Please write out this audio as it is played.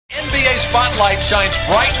spotlight shines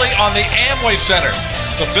brightly on the Amway Center.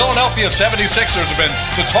 The Philadelphia 76ers have been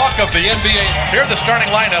the talk of the NBA. Here the starting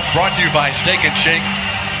lineup brought to you by Steak and Shake.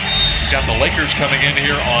 We've got the Lakers coming in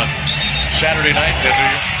here on Saturday night.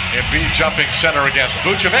 Embiid jumping center against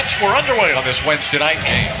Vucevic. We're underway on this Wednesday night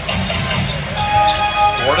game.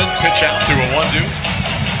 Gordon pitch out to a 1-2.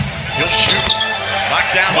 He'll shoot. Knock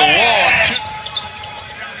down the wall.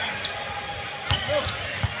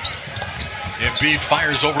 Embiid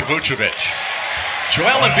fires over Vucevic.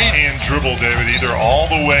 Joel Embiid. And dribble, David, either all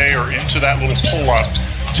the way or into that little pull-up.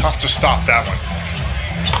 Tough to stop that one.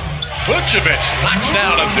 Vucevic knocks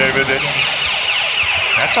down a David.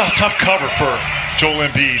 That's a tough cover for Joel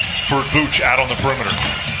Embiid for Vooch out on the perimeter.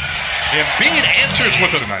 Embiid answers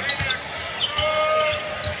with it tonight.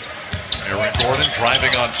 Aaron Gordon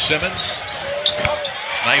driving on Simmons.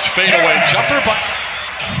 Nice fadeaway jumper, but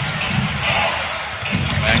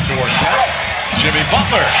backdoor cut. Jimmy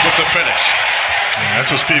Butler with the finish. And that's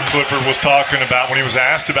what Steve Clifford was talking about when he was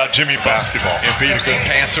asked about Jimmy basketball. Embiid a good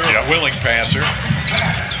passer, a willing passer.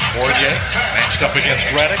 Fournier matched up against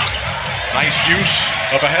Redick. Nice use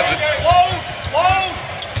of a hesitant.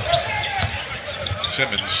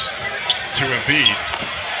 Simmons to Embiid.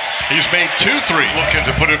 He's made 2 threes. Looking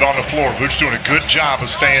to put it on the floor. Vooch doing a good job of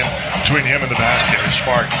staying between him and the basket. Very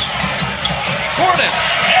smart. Gordon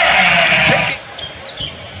taking.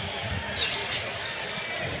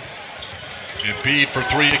 Embiid for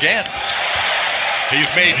 3 again. He's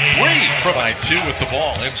made 3 from 2 with the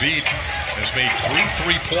ball. Embiid has made 3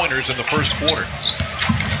 3-pointers in the first quarter.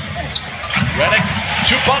 Redick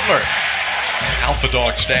to Butler. Alpha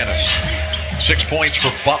dog status. 6 points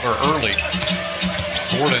for Butler early.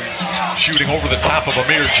 Gordon shooting over the top of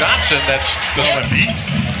Amir Johnson. That's the Embiid.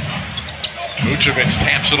 Vucevic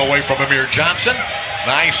taps it away from Amir Johnson.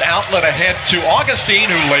 Nice outlet ahead to Augustine,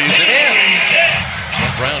 who lays it in.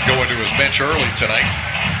 Brown going to his bench early tonight.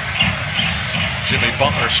 Jimmy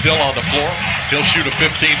Butler still on the floor. He'll shoot a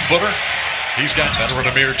 15-footer. He's got veteran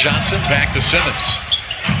Amir Johnson back to Simmons.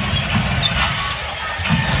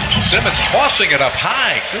 Simmons tossing it up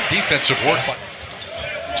high. Good defensive work.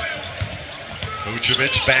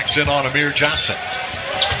 Vucevic backs in on Amir Johnson.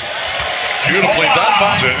 Beautifully done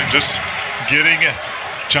by him. And just getting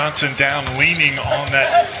Johnson down, leaning on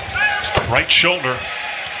that right shoulder.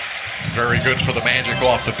 Very good for the Magic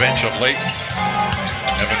off the bench of late.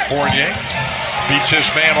 Evan Fournier beats his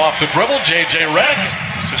man off the dribble. J.J.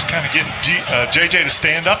 Redick. Just kind of getting J.J. to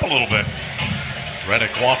stand up a little bit.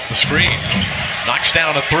 Redick off the screen. Knocks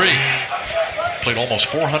down a 3. Played almost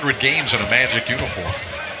 400 games in a Magic uniform.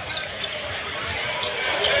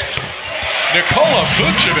 Nikola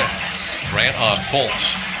Vucevic ran on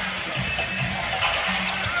Fultz.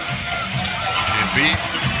 Embiid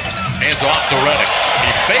hands off to Redick.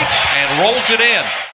 He fakes and rolls it in.